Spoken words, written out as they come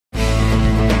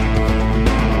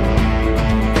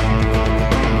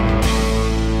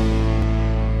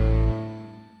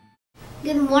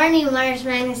Good morning, Mars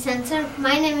Magnus Center.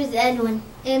 My name is Edwin.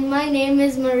 And my name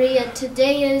is Maria.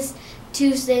 Today is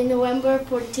Tuesday, November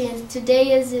 14th.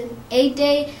 Today is an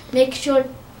 8-day. Make sure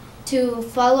to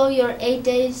follow your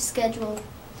 8-day schedule.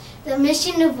 The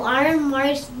mission of our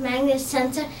Mars Magnus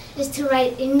Center is to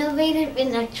write innovative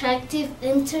and attractive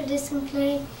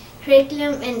interdisciplinary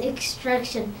curriculum and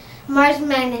instruction. Mars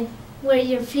Magnet, where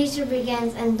your future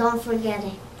begins, and don't forget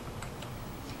it.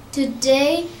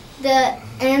 Today, the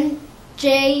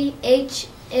NJH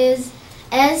is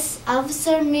S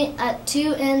officer meet at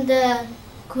 2 and the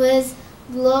quiz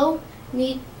below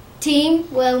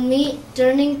team will meet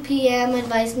during PM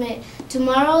advisement.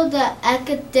 Tomorrow, the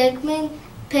academic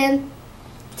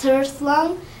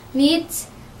pentathlon meets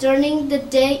during the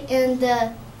day and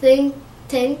the think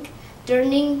tank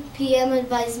during PM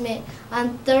advisement.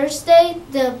 On Thursday,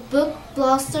 the book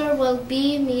blaster will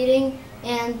be meeting,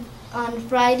 and on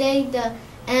Friday, the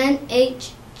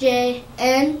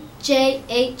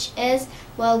NJHS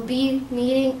will be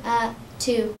meeting at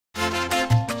 2.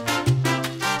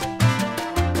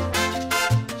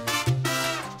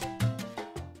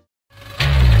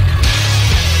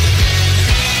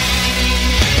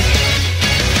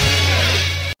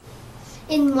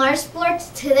 In Mars Sports,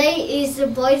 today is the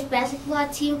boys basketball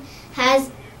team has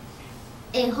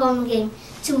a home game.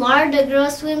 Tomorrow, the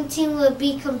girls swim team will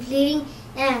be completing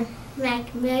at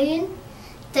Macmillan.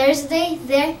 Thursday,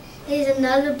 there is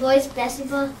another boys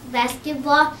basketball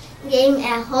game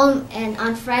at home, and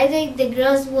on Friday, the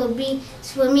girls will be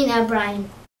swimming at Bryan.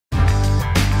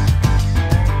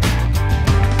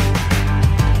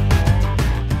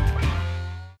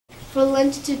 For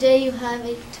lunch today, you have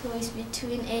a choice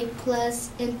between a plus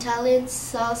Italian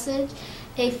sausage,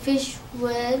 a fish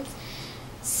with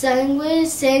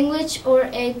sandwich, or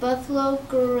a buffalo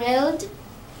grilled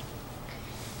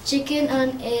chicken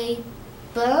on a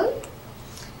bun.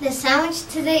 The sandwich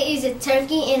today is a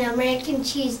turkey and American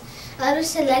cheese. Other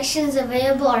selections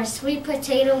available are sweet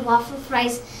potato, waffle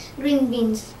fries, green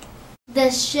beans.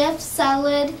 The chef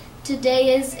salad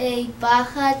today is a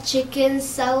Baja chicken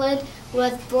salad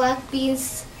with black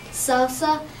beans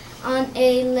salsa on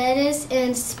a lettuce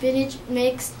and spinach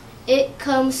mix. It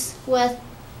comes with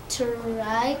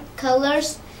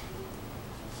tricolors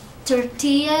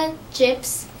tortilla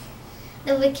chips.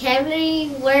 The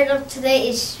vocabulary word of today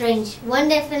is strange. One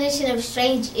definition of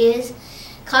strange is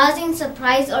causing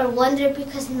surprise or wonder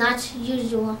because not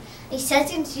usual. A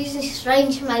sentence using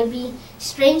strange might be,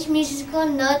 strange musical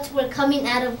notes were coming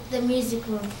out of the music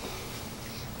room.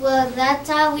 Well, that's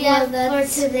all we have for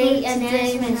today.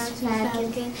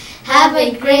 Have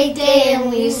a great day,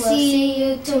 and we'll see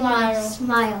you tomorrow.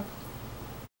 Smile.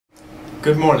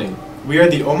 Good morning. We are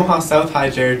the Omaha South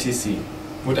High JRTC.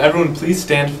 Would everyone please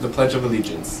stand for the Pledge of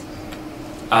Allegiance?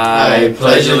 I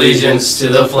pledge allegiance to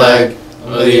the flag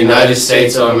of the United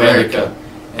States of America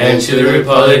and to the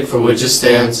republic for which it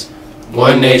stands,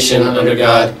 one nation under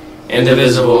God,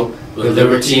 indivisible, with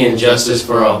liberty and justice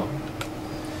for all.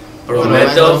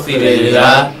 Prometo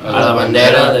fidelidad a la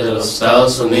bandera de los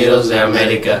Estados Unidos de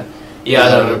América y a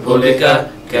la república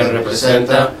que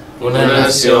representa una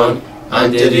nación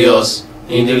ante Dios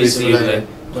indivisible,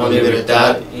 con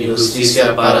libertad y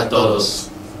justicia para todos.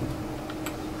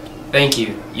 Thank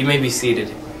you. You may be seated.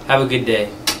 Have a good day.